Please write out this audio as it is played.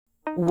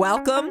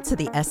Welcome to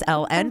the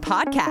SLN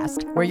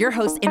podcast, where your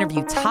hosts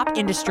interview top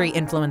industry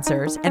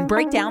influencers and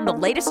break down the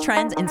latest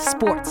trends in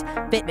sports,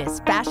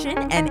 fitness, fashion,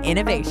 and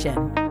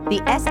innovation.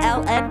 The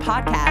SLN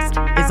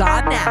podcast is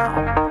on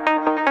now.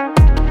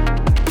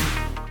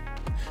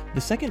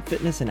 The second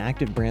Fitness and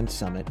Active Brand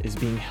Summit is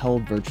being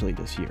held virtually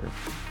this year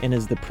and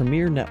is the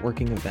premier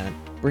networking event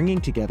bringing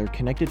together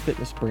connected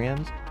fitness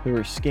brands who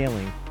are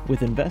scaling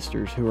with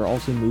investors who are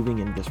also moving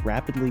in this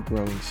rapidly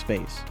growing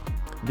space.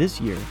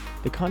 This year,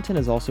 the content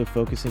is also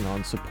focusing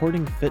on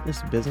supporting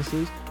fitness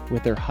businesses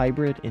with their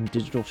hybrid and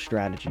digital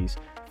strategies,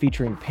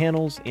 featuring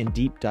panels and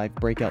deep dive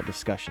breakout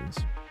discussions.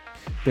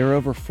 There are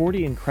over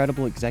 40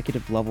 incredible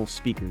executive level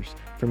speakers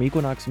from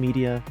Equinox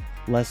Media,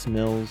 Les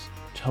Mills,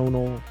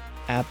 Tonal,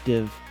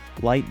 Aptiv,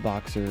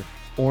 Lightboxer,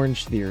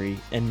 Orange Theory,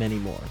 and many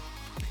more.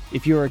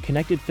 If you are a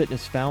connected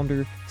fitness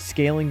founder,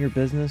 scaling your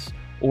business,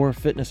 or a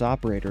fitness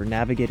operator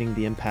navigating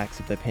the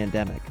impacts of the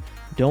pandemic,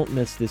 don't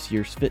miss this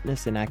year's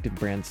Fitness and Active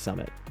Brand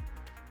Summit.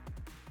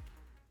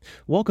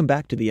 Welcome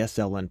back to the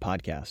SLN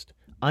podcast.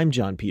 I'm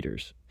John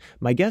Peters.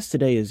 My guest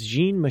today is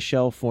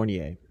Jean-Michel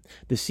Fournier,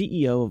 the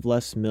CEO of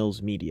Les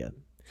Mills Media.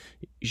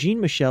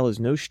 Jean-Michel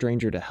is no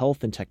stranger to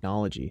health and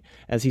technology,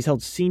 as he's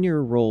held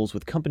senior roles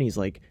with companies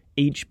like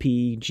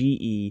HP,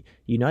 GE,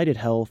 United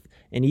Health,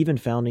 and even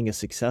founding a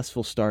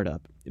successful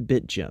startup,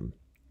 BitGym.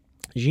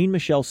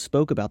 Jean-Michel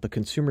spoke about the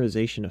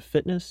consumerization of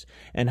fitness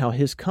and how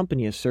his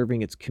company is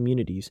serving its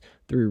communities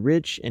through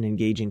rich and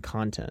engaging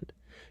content.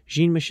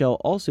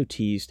 Jean-Michel also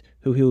teased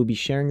who he will be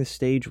sharing the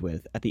stage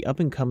with at the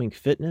up-and-coming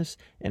Fitness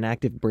and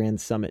Active Brand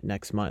Summit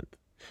next month.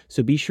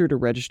 So be sure to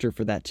register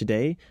for that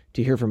today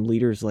to hear from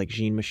leaders like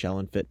Jean-Michel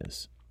in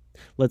fitness.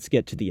 Let's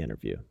get to the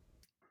interview.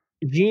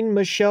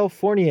 Jean-Michel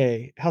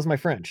Fournier, how's my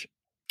French?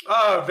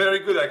 Very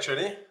good,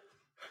 actually.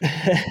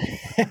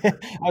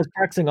 I was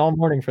practicing all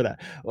morning for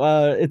that.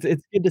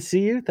 It's good to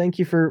see you. Thank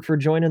you for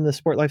joining the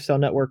Sport Lifestyle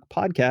Network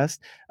podcast.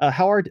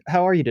 How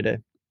are you today?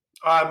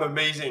 I'm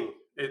amazing.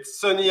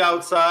 It's sunny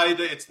outside.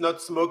 It's not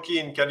smoky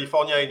in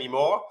California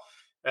anymore,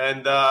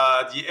 and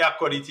the air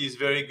quality is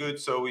very good.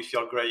 So we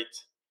feel great.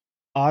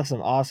 Awesome.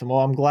 Well,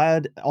 I'm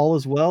glad all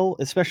is well,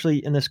 especially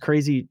in this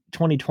crazy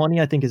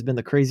 2020, I think has been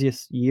the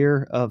craziest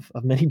year of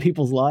many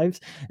people's lives,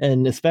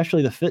 and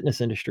especially the fitness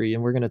industry.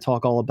 And we're going to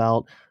talk all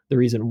about the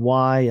reason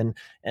why.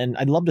 And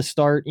I'd love to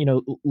start,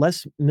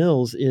 Les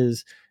Mills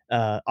is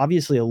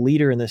obviously a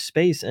leader in this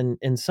space. And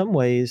in some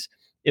ways,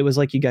 it was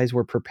like you guys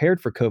were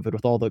prepared for COVID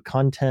with all the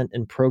content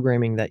and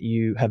programming that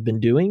you have been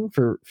doing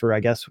for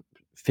I guess,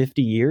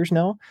 50 years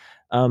now.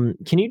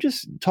 Can you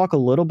just talk a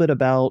little bit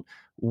about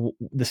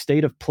the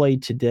state of play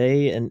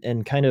today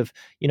and kind of,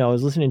 I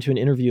was listening to an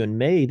interview in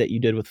May that you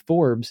did with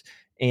Forbes,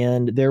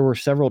 and there were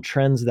several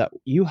trends that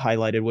you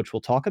highlighted, which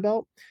we'll talk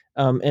about.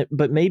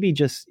 But maybe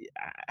just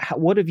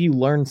what have you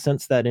learned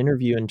since that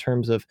interview in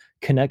terms of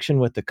connection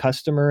with the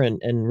customer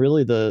and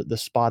really the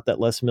spot that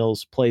Les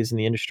Mills plays in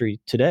the industry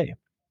today?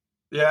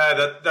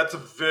 Yeah, that's a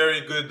very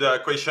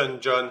good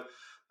question, John.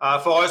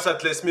 For us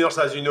at Les Mills,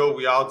 as you know,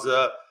 we are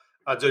the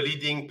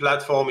leading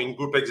platform in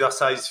group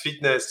exercise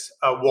fitness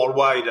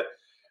worldwide.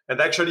 And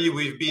actually,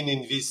 we've been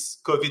in this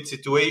COVID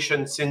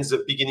situation since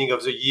the beginning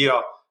of the year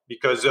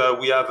because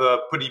we have a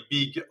pretty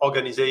big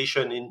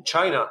organization in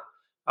China,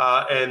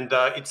 and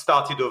it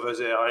started over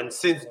there. And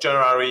since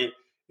January,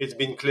 it's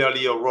been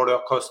clearly a roller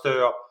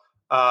coaster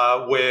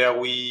where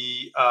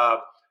we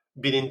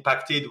been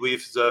impacted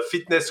with the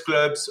fitness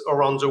clubs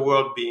around the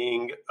world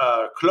being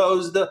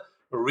closed,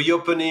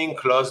 reopening,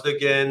 closed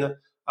again,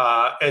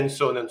 and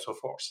so on and so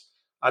forth.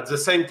 At the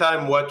same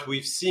time, what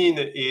we've seen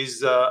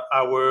is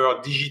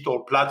our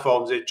digital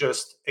platforms, they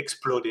just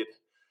exploded.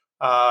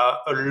 A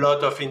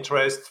lot of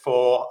interest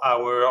for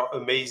our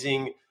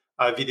amazing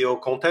video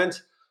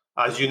content.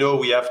 As you know,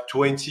 we have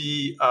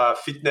 20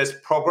 fitness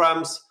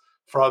programs,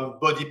 from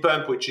body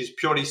pump, which is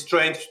purely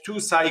strength, to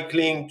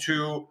cycling,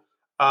 to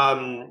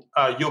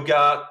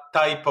yoga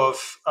type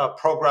of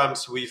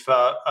programs with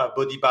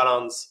body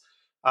balance.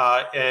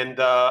 And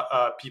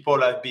people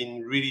have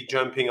been really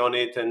jumping on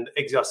it and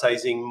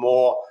exercising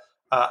more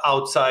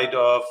outside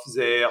of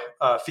their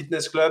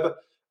fitness club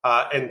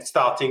and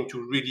starting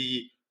to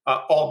really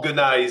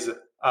organize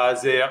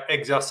their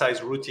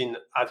exercise routine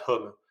at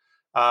home.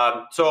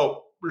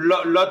 So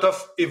lot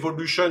of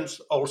evolutions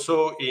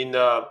also in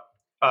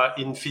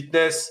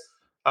fitness.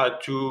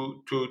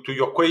 To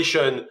your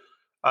question,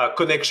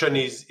 connection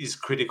is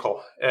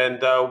critical, and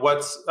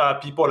what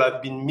people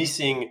have been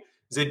missing,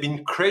 they've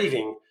been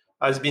craving,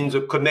 has been the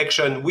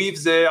connection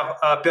with their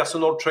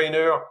personal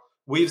trainer,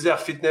 with their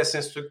fitness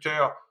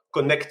instructor,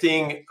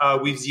 connecting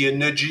with the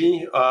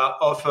energy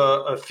of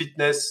a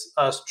fitness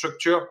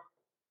structure.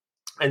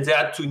 And they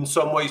had to, in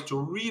some ways, to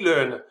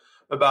relearn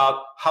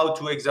about how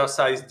to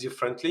exercise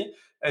differently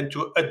and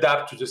to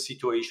adapt to the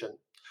situation.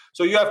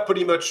 So you have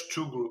pretty much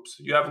two groups.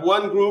 You have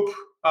one group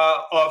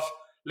of,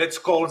 let's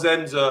call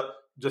them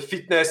the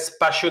fitness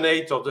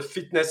passionate or the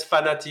fitness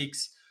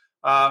fanatics,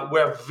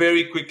 where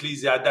very quickly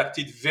they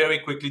adapted very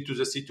quickly to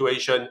the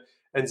situation,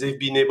 and they've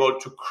been able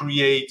to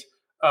create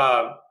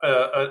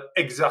an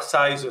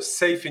exercise, a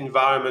safe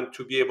environment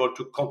to be able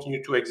to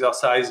continue to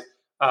exercise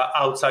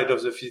outside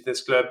of the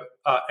fitness club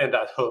and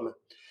at home.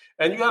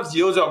 And you have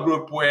the other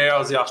group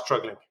where they are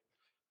struggling.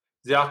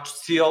 They are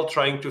still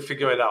trying to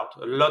figure it out.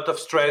 A lot of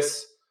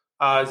stress.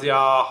 They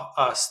are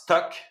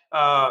stuck.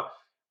 A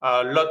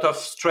lot of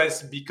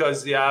stress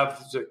because they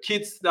have the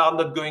kids that are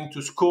not going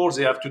to school.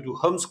 They have to do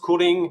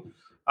homeschooling,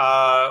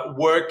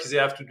 work. They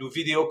have to do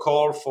video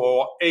call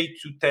for 8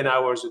 to 10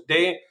 hours a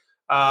day.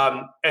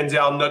 And they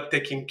are not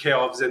taking care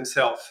of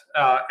themselves.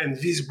 And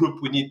this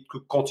group, we need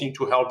to continue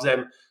to help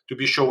them to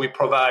be sure we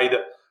provide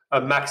a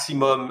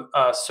maximum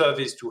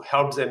service to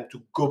help them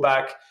to go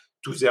back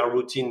to their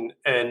routine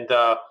and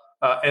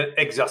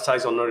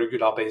exercise on a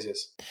regular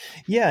basis.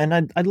 Yeah,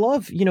 and I'd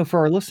love, for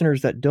our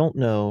listeners that don't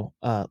know,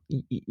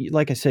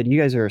 like I said, you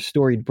guys are a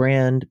storied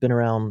brand, been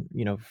around,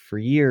 for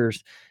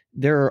years.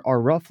 There are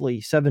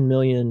roughly 7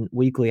 million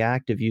weekly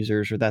active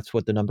users, or that's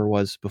what the number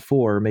was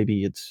before.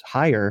 Maybe it's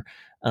higher.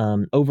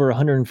 Over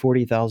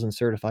 140,000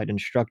 certified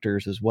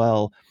instructors as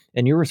well.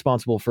 And you're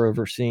responsible for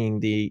overseeing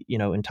the,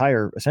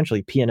 entire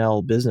essentially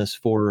P&L business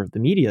for the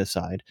media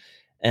side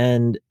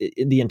and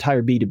the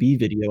entire B2B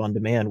video on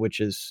demand, which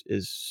is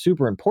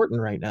super important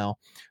right now.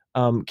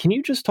 Can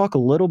you just talk a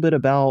little bit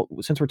about,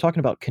 since we're talking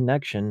about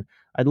connection,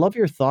 I'd love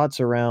your thoughts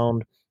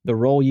around the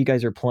role you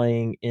guys are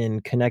playing in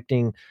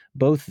connecting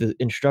both the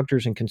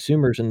instructors and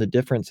consumers and the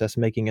difference that's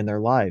making in their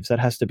lives. That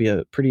has to be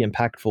a pretty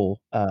impactful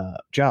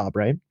job,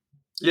 right?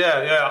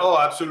 Yeah. Oh,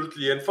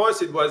 absolutely. And for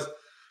us, it was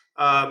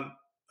quite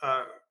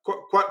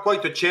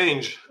a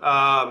change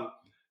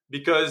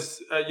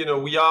because,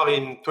 we are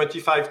in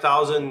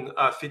 25,000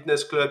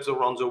 fitness clubs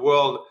around the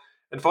world.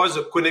 And for us,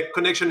 the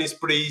connection is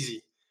pretty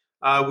easy.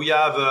 We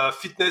have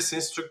fitness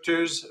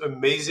instructors,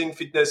 amazing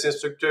fitness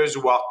instructors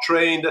who are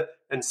trained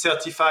and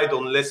certified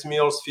on Les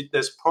Mills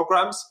fitness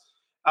programs,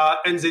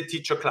 and they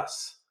teach a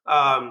class,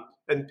 and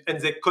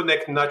they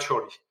connect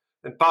naturally.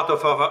 And part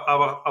of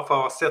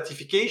our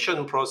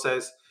certification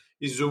process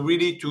is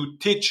really to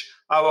teach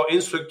our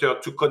instructor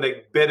to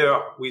connect better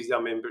with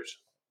their members.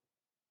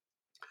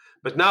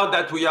 But now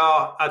that we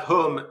are at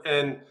home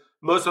and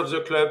most of the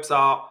clubs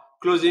are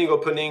closing,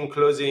 opening,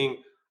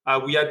 closing,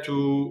 we had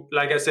to,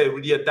 like I said,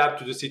 really adapt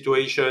to the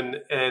situation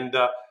and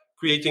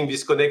creating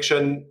this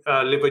connection,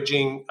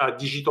 leveraging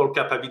digital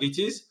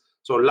capabilities.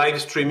 So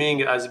live streaming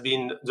has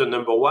been the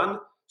number one.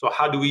 So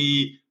how do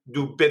we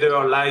do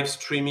better live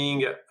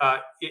streaming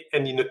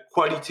and in a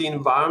quality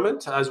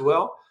environment as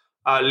well,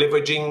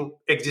 leveraging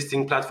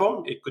existing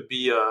platform? It could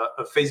be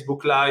a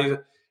Facebook Live.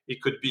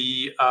 It could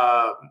be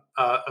a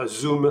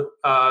Zoom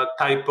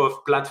type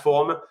of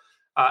platform,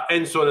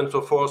 and so on and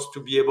so forth,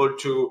 to be able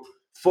to,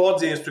 for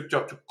the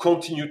instructor to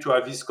continue to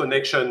have this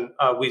connection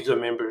with the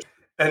members.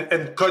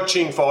 And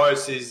coaching for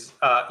us is,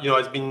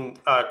 has been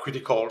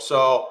critical.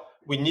 So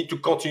we need to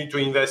continue to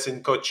invest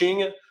in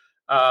coaching,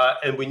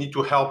 and we need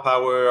to help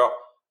our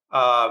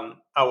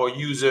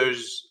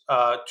users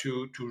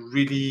to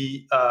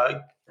really,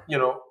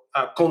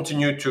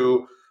 continue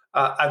to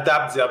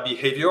adapt their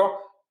behavior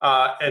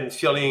and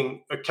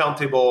feeling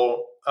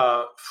accountable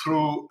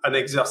through an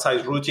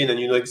exercise routine, and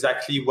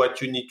exactly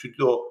what you need to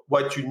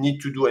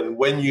do, and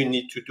when you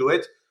need to do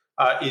it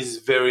is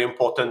very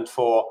important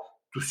to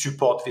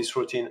support this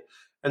routine.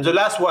 And the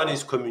last one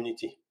is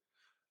community.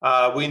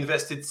 We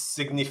invested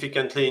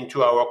significantly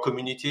into our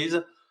communities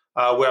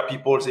where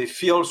they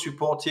feel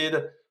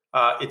supported.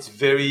 It's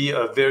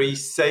a very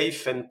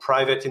safe and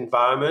private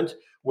environment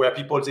where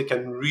they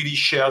can really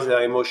share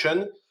their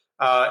emotion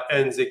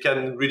and they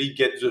can really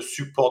get the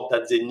support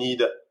that they need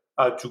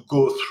to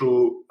go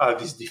through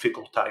this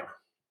difficult time.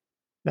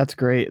 That's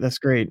great.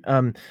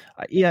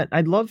 Yeah,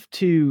 I'd love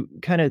to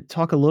kind of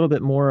talk a little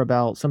bit more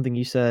about something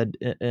you said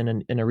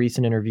in a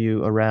recent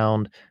interview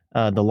around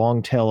the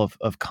long tail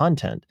of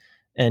content.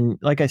 And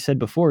like I said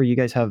before, you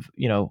guys have,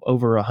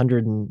 over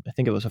 100 and I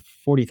think it was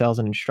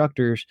 40,000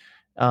 instructors.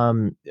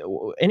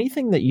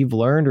 Anything that you've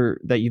learned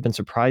or that you've been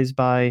surprised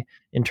by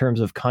in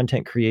terms of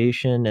content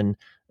creation? And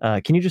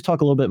can you just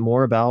talk a little bit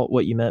more about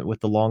what you meant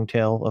with the long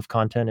tail of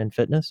content in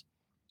fitness?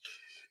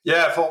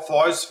 Yeah,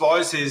 for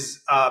us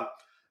is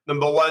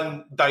number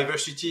one,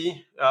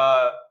 diversity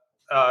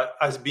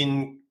has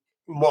been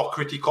more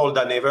critical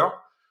than ever.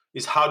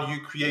 Is how do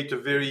you create a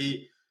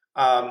very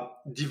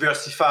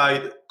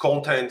diversified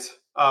content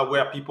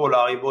where people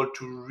are able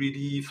to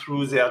really,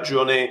 through their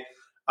journey,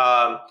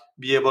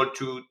 be able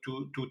to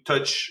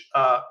touch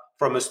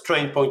from a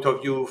strength point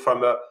of view,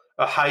 from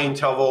a high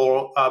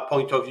interval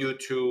point of view,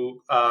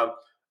 to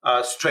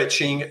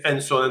stretching,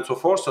 and so on and so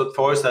forth. So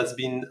for us, that's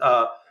been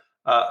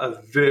a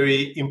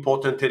very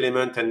important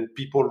element, and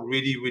people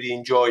really, really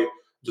enjoy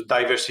the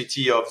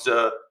diversity of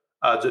the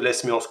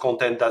Les Mills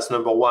content. That's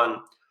number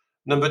one.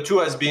 Number two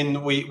has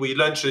been we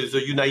launched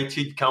the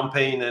United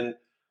campaign, and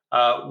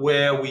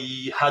where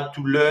we had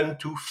to learn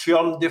to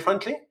film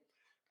differently.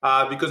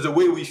 Because the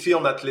way we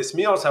film at Les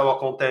Mills, our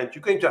content,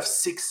 you're going to have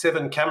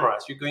 6-7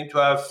 cameras. You're going to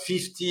have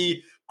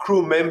 50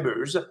 crew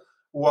members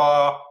who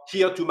are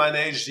here to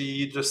manage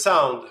the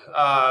sound,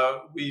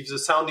 with the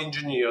sound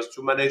engineers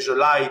to manage the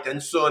light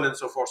and so on and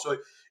so forth. So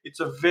it's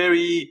a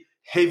very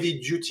heavy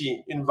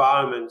duty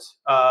environment,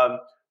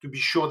 to be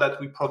sure that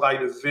we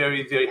provide a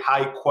very, very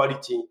high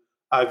quality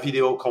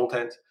video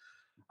content.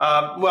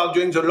 Well,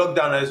 during the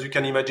lockdown, as you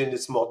can imagine,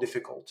 it's more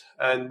difficult.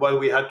 And what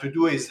we had to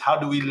do is how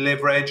do we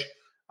leverage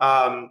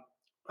um,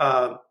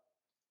 uh,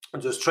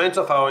 the strength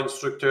of our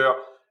instructor,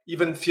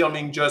 even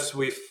filming just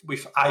with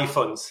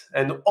iPhones.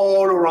 And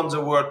all around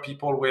the world,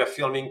 people were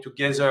filming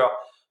together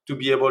to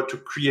be able to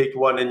create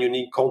one and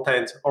unique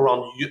content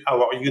around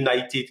our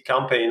United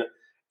campaign.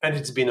 And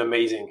it's been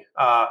amazing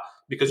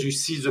because you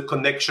see the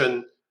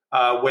connection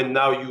when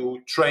now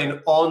you train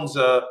on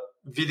the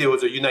videos,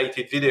 the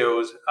United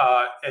videos,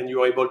 and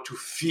you're able to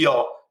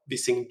feel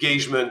this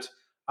engagement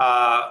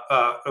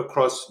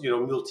across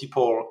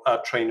multiple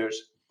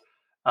trainers.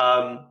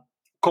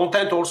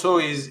 Content also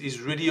is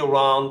really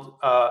around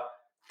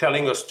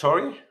telling a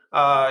story.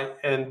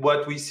 And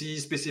what we see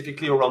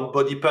specifically around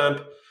body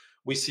pump,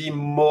 we see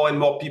more and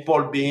more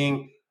people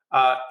being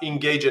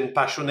engaged and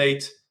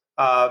passionate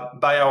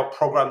by our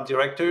program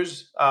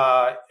directors.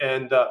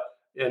 And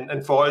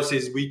for us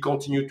is we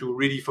continue to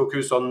really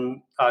focus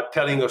on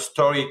telling a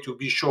story to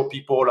be sure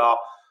people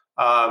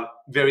are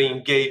very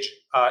engaged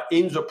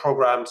in the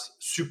programs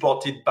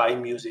supported by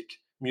music.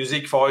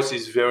 Music for us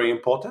is very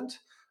important.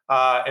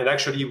 And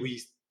actually,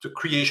 the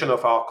creation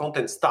of our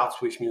content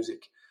starts with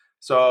music.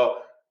 So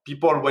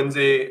people, when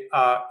they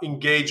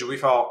engage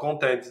with our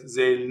content,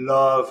 they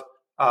love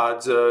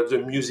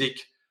the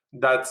music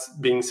that's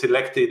being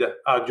selected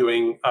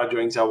during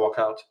their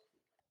workout.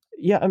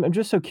 Yeah, I'm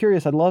just so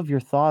curious. I'd love your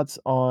thoughts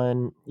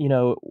on,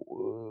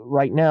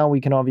 right now we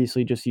can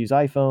obviously just use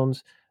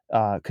iPhones.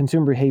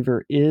 Consumer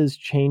behavior is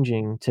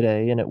changing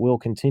today, and it will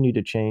continue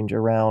to change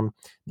around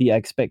the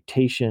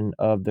expectation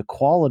of the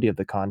quality of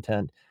the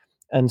content.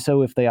 And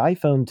so, if the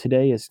iPhone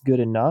today is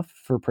good enough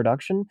for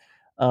production,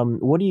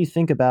 what do you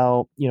think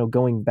about,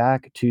 going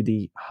back to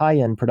the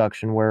high-end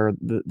production where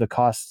the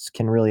costs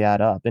can really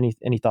add up?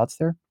 Any thoughts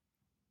there?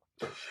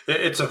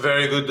 It's a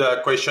very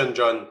good question,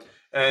 John.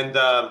 And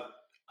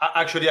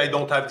actually, I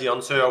don't have the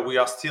answer. We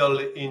are still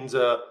in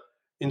the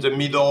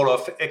middle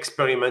of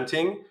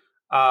experimenting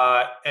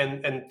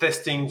and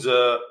testing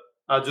the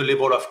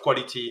level of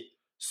quality.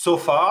 So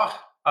far,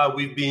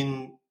 we've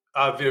been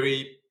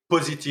very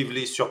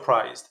positively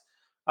surprised.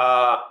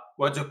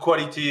 What the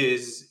quality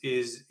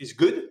is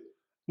good,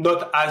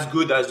 not as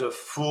good as a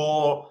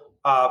full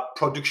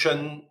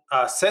production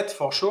set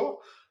for sure.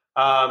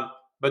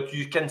 But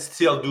you can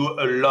still do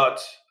a lot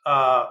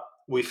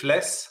with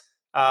less.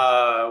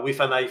 With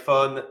an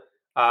iPhone,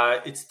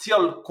 it's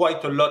still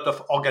quite a lot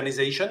of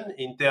organization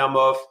in terms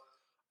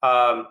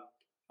of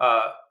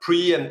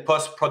pre and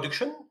post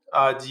production.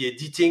 The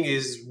editing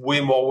is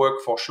way more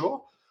work for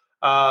sure.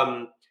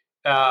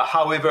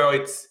 However,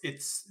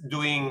 it's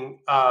doing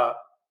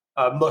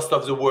most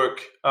of the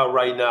work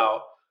right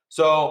now.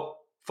 So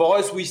for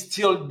us, we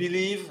still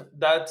believe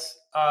that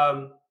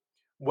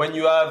when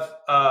you have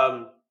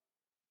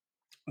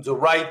the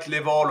right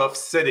level of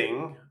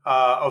setting,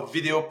 of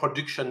video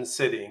production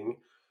setting,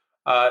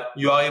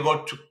 you are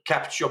able to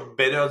capture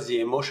better the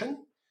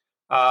emotion.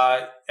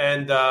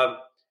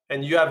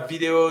 And you have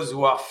videos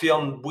who are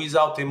filmed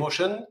without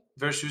emotion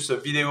versus a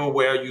video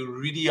where you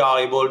really are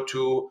able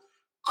to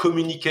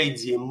communicate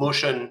the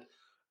emotion.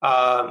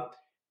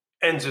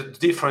 And the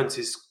difference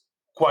is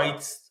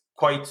quite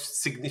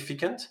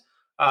significant.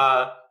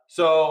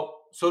 So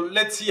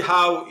let's see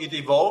how it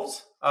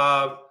evolves.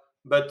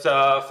 But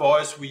for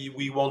us,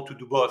 we want to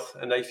do both.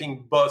 And I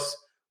think both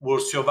will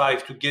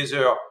survive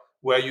together,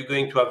 where you're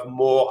going to have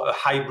more a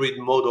hybrid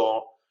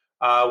model,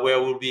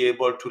 where we'll be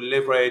able to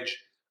leverage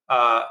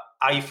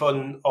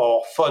iPhone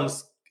or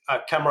phones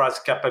cameras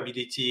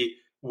capability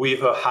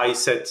with a high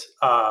set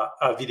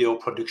video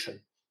production.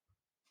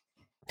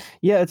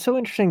 Yeah, it's so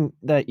interesting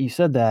that you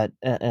said that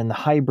and the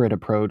hybrid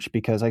approach,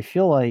 because I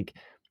feel like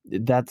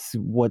that's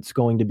what's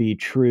going to be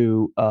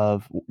true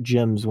of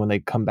gyms when they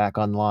come back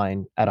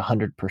online at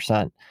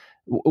 100%,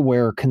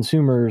 where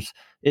consumers,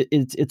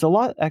 it's a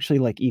lot actually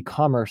like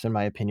e-commerce in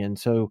my opinion.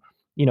 So,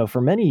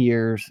 for many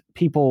years,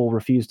 people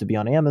refused to be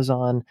on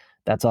Amazon.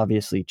 That's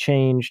obviously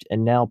changed.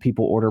 And now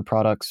people order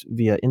products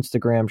via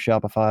Instagram,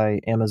 Shopify,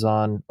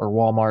 Amazon, or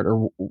Walmart,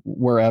 or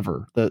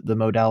wherever. The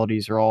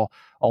modalities are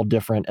all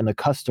different, and the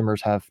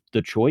customers have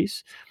the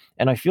choice.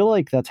 And I feel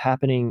like that's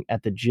happening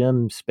at the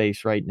gym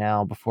space right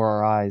now before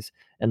our eyes,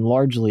 and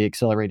largely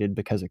accelerated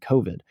because of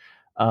COVID.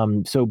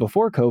 So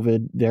before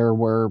COVID, there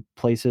were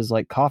places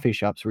like coffee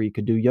shops where you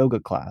could do yoga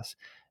class.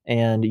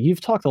 And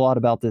you've talked a lot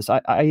about this.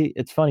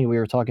 It's funny, we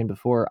were talking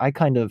before. I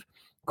kind of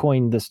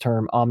coined this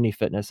term omni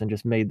fitness and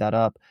just made that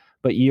up.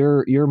 But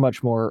you're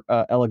much more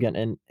elegant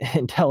and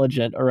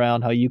intelligent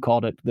around how you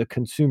called it the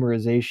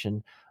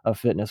consumerization of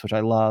fitness, which I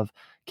love.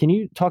 Can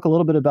you talk a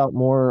little bit about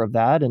more of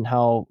that and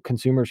how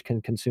consumers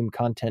can consume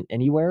content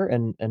anywhere?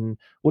 And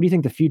what do you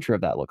think the future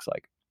of that looks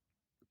like?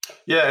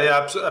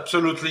 Yeah,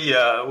 absolutely.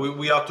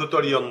 We are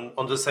totally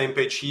on the same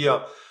page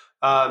here.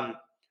 Um,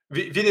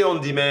 video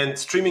on demand,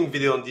 streaming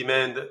video on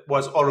demand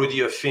was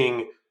already a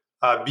thing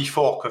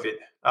before COVID,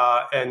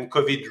 and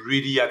COVID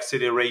really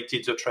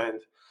accelerated the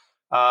trend.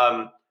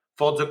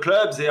 For the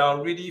clubs, they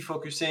are really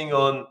focusing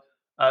on,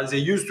 they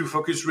used to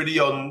focus really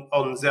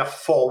on their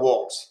four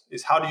walls.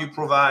 Is how do you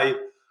provide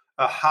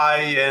a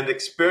high-end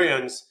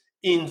experience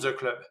in the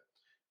club?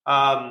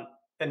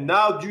 And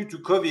now, due to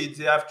COVID,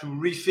 they have to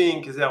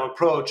rethink their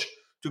approach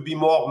to be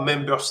more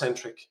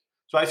member-centric.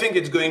 So I think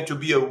it's going to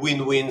be a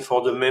win-win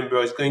for the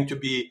member. It's going to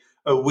be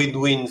a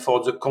win-win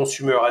for the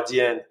consumer at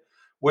the end,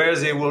 where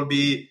they will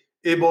be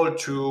able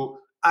to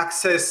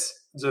access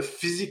the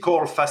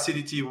physical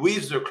facility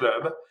with the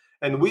club,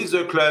 and with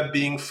the club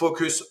being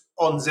focused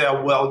on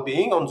their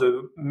well-being, on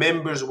the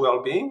members'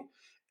 well-being,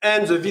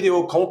 and the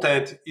video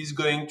content is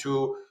going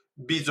to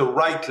be the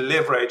right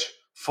leverage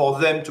for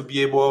them to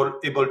be able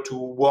to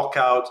work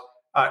out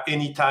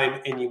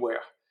anytime,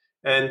 anywhere.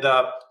 And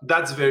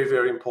that's very,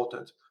 very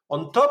important.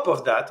 On top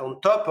of that,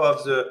 on top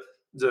of the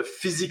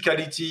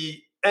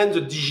physicality and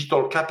the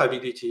digital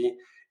capability,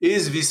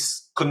 is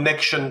this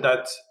connection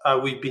that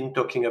we've been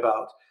talking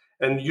about.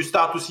 And you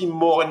start to see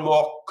more and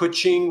more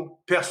coaching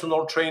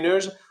personal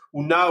trainers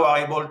who now are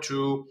able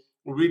to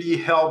really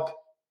help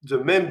the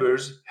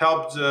members,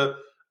 help the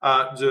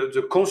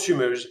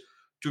consumers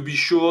to be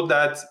sure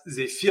that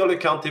they feel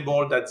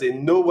accountable, that they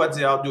know what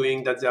they are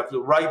doing, that they have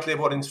the right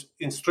level of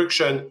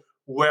instruction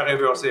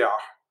wherever they are.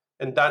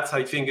 And that's,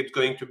 I think, it's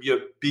going to be a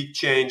big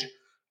change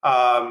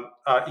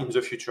in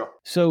the future.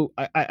 So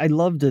I'd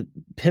love to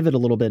pivot a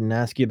little bit and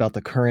ask you about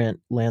the current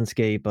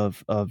landscape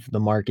of the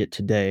market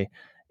today.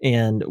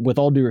 And with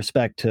all due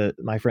respect to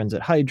my friends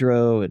at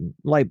Hydro and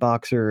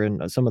Lightboxer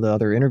and some of the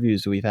other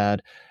interviews we've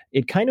had,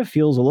 it kind of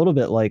feels a little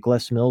bit like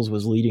Les Mills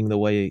was leading the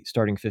way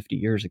starting 50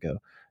 years ago.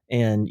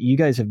 And you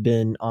guys have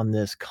been on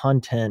this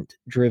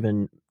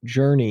content-driven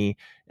journey,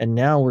 and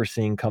now we're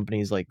seeing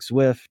companies like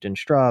Zwift and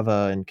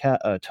Strava and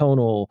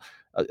Tonal,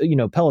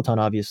 Peloton,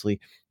 obviously,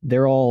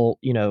 they're all,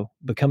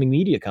 becoming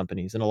media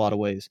companies in a lot of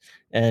ways.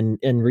 And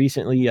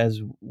recently,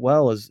 as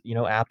well as,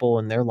 Apple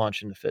and their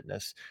launch into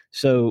fitness.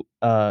 So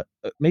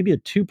maybe a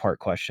two-part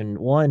question.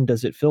 One,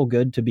 does it feel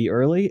good to be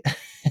early?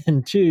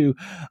 And two,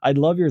 I'd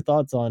love your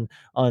thoughts on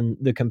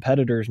the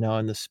competitors now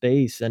in the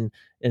space. And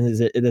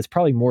it's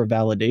probably more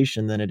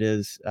validation than it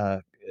is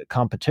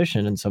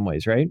competition in some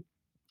ways, right?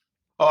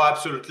 Oh,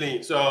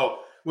 absolutely. So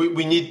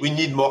we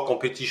need more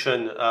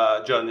competition,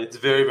 John. It's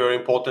very, very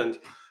important.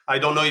 I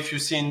don't know if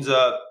you've seen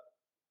the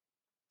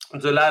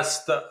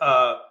last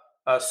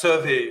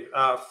survey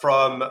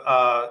from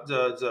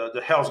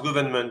the health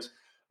government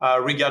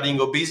regarding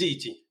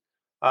obesity.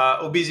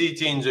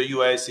 Obesity in the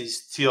US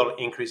is still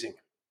increasing.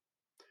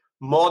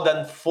 More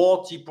than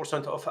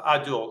 40% of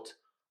adults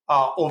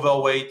are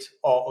overweight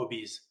or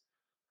obese.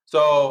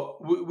 So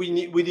we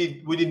need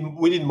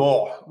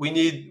more. We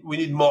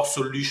need more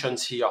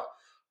solutions here.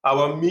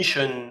 Our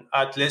mission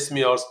at Les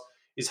Mills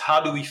is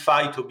how do we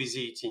fight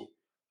obesity?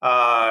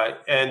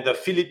 And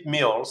Philip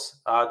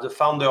Mills, the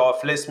founder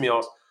of Les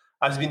Mills,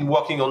 has been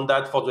working on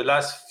that for the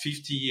last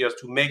 50 years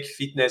to make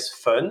fitness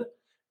fun,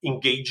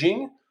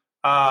 engaging,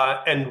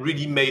 and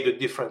really made a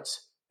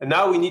difference. And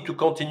now we need to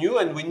continue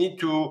and we need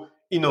to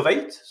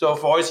innovate. So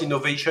for us,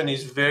 innovation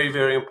is very,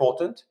 very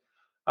important.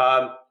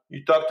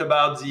 You talked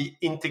about the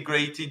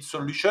integrated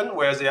solution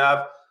where they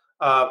have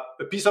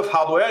a piece of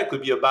hardware. It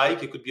could be a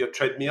bike, it could be a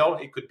treadmill,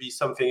 it could be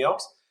something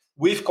else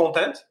with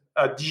content,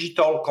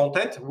 digital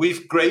content,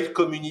 with great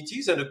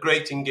communities and a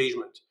great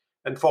engagement.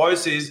 And for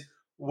us is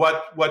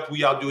what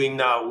we are doing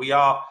now. We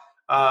are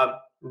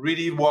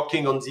really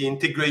working on the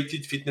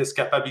integrated fitness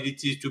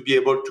capabilities to be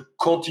able to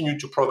continue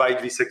to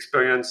provide this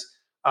experience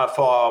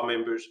for our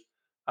members.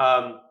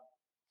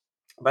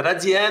 But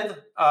at the end,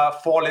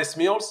 for Les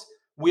Mills,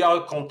 we are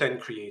a content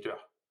creator.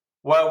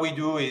 What we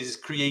do is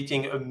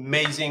creating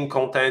amazing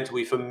content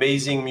with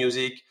amazing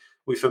music,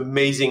 with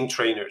amazing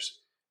trainers.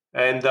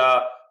 And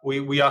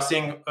we are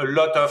seeing a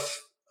lot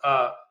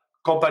of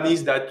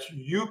companies that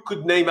you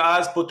could name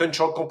as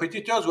potential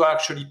competitors who are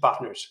actually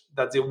partners,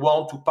 that they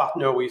want to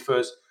partner with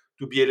us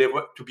to be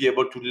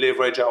able to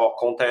leverage our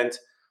content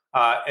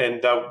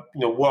and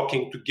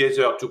working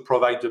together to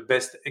provide the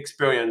best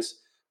experience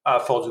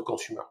for the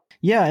consumer.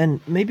 Yeah, and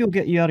maybe we'll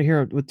get you out of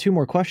here with two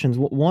more questions.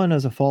 One,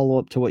 as a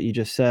follow-up to what you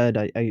just said,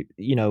 I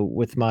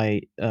with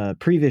my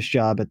previous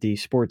job at the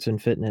Sports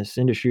and Fitness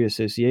Industry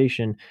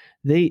Association,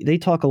 they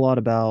talk a lot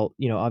about,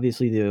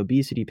 obviously the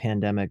obesity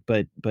pandemic,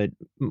 but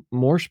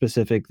more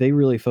specific, they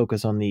really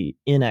focus on the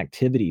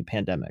inactivity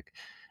pandemic.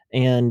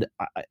 And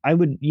I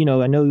would,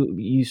 I know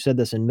you said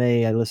this in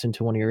May. I listened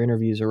to one of your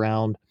interviews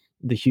around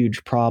the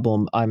huge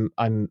problem.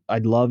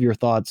 I'd love your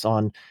thoughts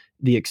on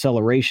the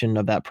acceleration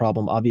of that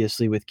problem,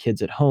 obviously with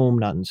kids at home,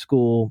 not in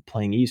school,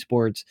 playing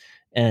esports.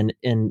 And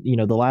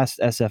the last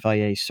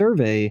SFIA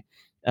survey,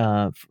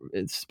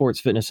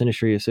 Sports Fitness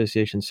Industry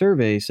Association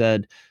survey,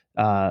 said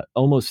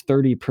almost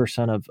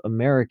 30% of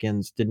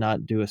Americans did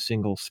not do a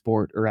single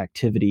sport or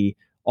activity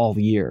all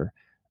year.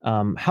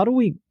 How do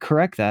we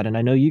correct that? And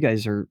I know you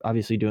guys are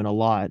obviously doing a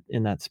lot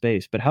in that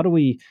space, but how do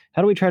we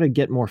try to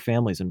get more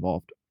families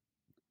involved?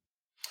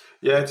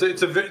 Yeah,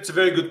 it's a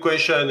very good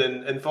question,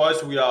 and for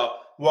us, we are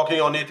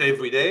working on it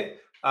every day.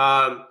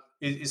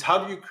 Is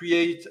how do you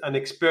create an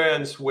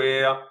experience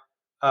where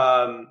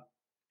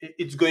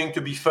it's going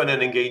to be fun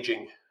and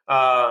engaging?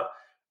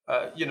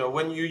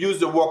 When you use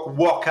the word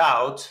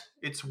workout,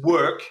 it's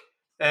work,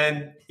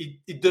 and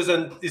it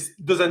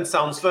doesn't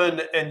sound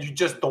fun, and you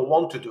just don't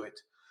want to do it.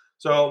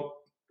 So,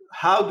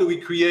 how do we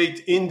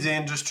create in the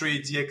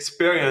industry the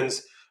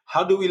experience?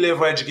 How do we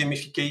leverage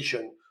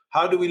gamification?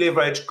 How do we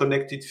leverage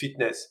connected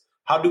fitness?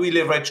 How do we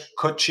leverage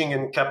coaching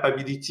and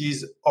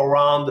capabilities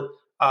around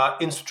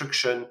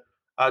instruction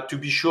to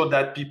be sure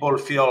that people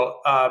feel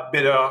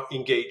better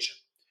engaged?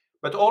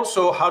 But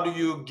also, how do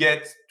you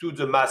get to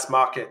the mass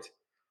market?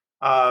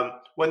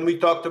 When we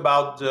talked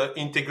about the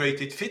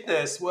integrated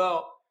fitness,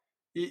 well,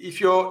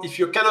 if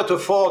you cannot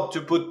afford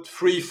to put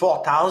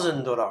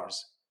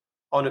 $3,000-$4,000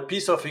 on a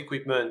piece of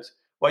equipment,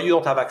 well, you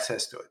don't have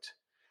access to it.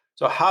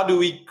 So how do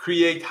we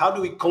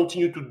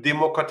continue to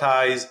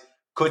democratize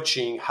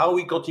coaching? How do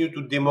we continue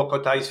to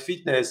democratize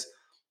fitness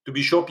to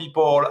be sure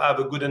people have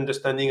a good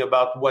understanding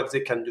about what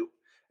they can do?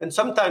 And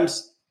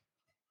sometimes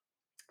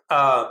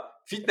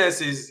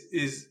fitness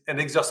is and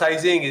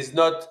exercising is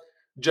not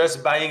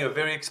just buying a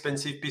very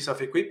expensive piece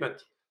of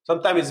equipment.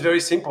 Sometimes it's very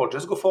simple.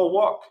 Just go for a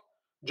walk.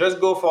 Just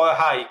go for a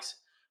hike.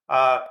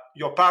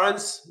 Your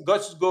parents,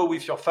 go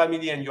with your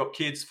family and your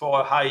kids for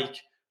a hike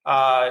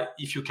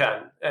if you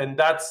can. And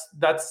that's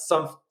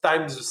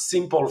sometimes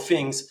simple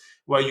things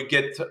where you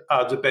get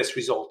the best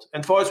result.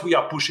 And for us, we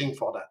are pushing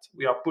for that.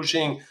 We are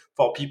pushing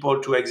for people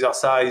to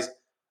exercise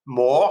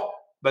more,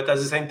 but at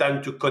the same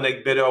time to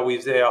connect better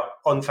with their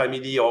own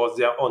family or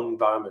their own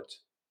environment.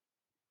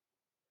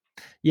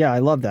 Yeah, I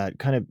love that.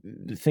 Kind of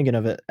thinking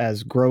of it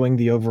as growing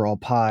the overall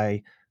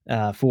pie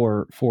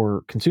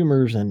for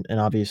consumers and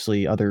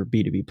obviously other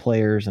B2B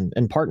players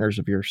and partners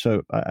of yours.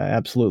 So I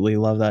absolutely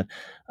love that.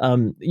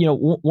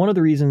 One of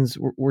the reasons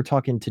we're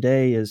talking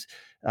today is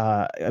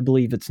I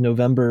believe it's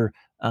November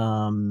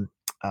 10th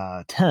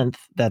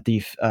that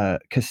the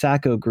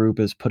Casaco Group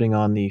is putting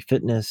on the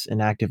Fitness and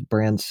Active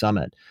Brand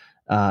Summit.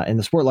 And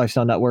the Sport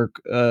Lifestyle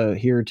Network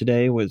here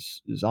today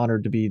is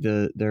honored to be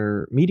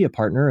their media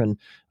partner. And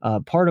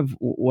part of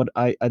what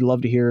I'd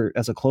love to hear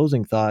as a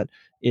closing thought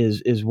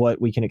is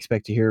what we can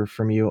expect to hear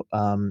from you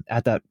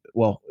at that.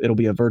 Well, it'll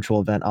be a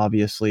virtual event,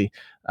 obviously,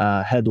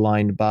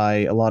 headlined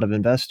by a lot of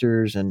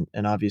investors and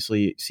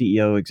obviously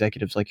CEO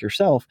executives like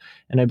yourself.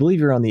 And I believe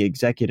you're on the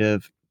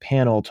executive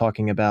panel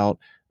talking about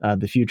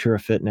the future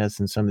of fitness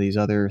and some of these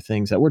other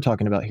things that we're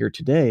talking about here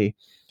today.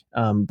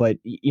 But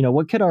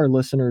what could our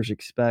listeners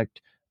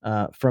expect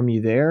from you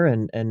there,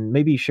 and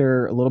maybe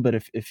share a little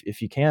bit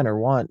if you can or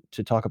want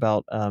to talk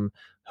about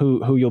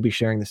who you'll be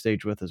sharing the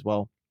stage with as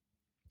well.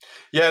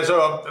 Yeah,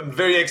 so I'm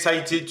very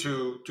excited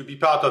to be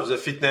part of the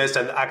Fitness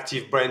and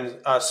Active Brand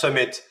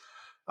Summit.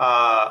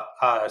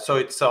 So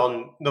it's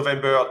on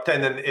November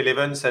 10th and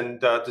 11th and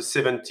the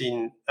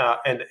 17th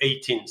and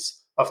 18th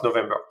of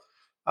November.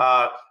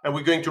 And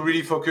we're going to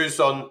really focus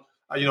on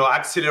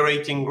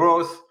accelerating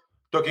growth,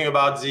 talking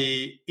about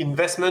the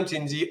investment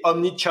in the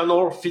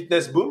omni-channel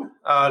fitness boom,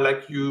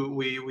 like you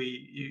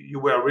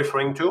were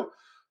referring to,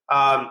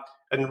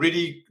 and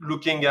really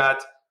looking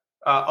at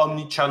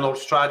omni-channel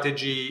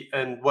strategy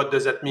and what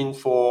does that mean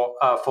for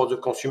the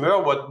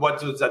consumer? What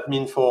does that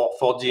mean for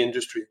the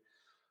industry?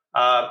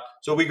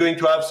 So we're going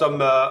to have some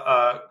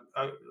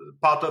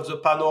part of the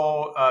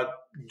panel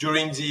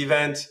during the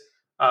event.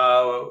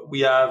 We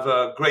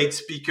have great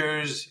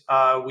speakers.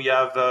 We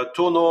have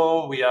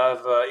Tono, we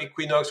have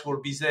Equinox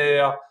will be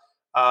there,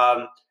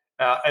 and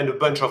a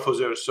bunch of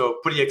others. So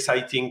pretty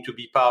exciting to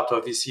be part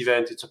of this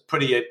event. It's a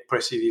pretty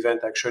impressive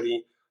event,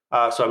 actually.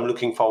 So I'm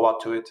looking forward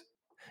to it.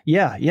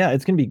 Yeah,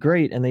 it's going to be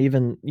great. And they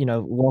even,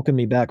 welcomed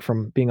me back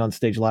from being on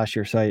stage last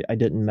year, so I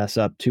didn't mess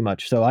up too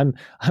much. So I'm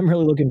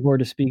really looking forward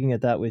to speaking at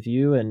that with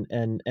you,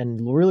 and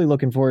really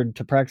looking forward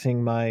to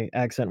practicing my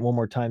accent one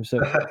more time. So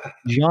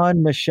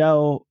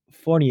Jean-Michel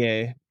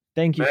Fournier,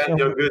 thank you so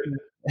You're much. good.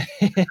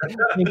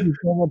 Thank you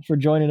so much for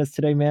joining us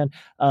today, man.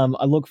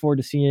 I look forward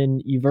to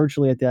seeing you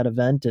virtually at that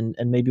event, and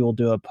maybe we'll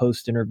do a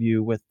post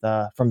interview with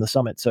from the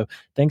summit. So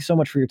thanks so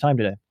much for your time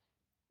today.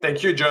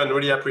 Thank you, John.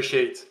 Really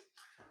appreciate it.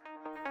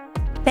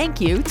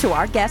 Thank you to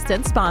our guests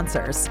and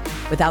sponsors.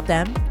 Without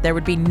them, there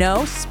would be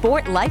no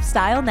Sport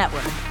Lifestyle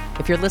Network.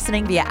 If you're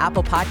listening via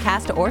Apple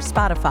Podcast or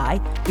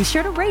Spotify, be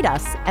sure to rate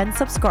us and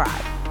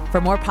subscribe.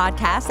 For more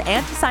podcasts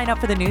and to sign up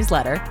for the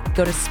newsletter,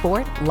 go to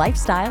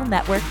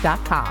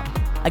sportlifestylenetwork.com.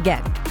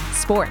 Again,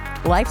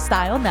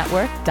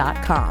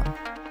 sportlifestylenetwork.com.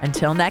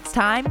 Until next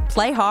time,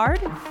 play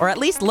hard or at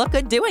least look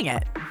good doing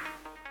it.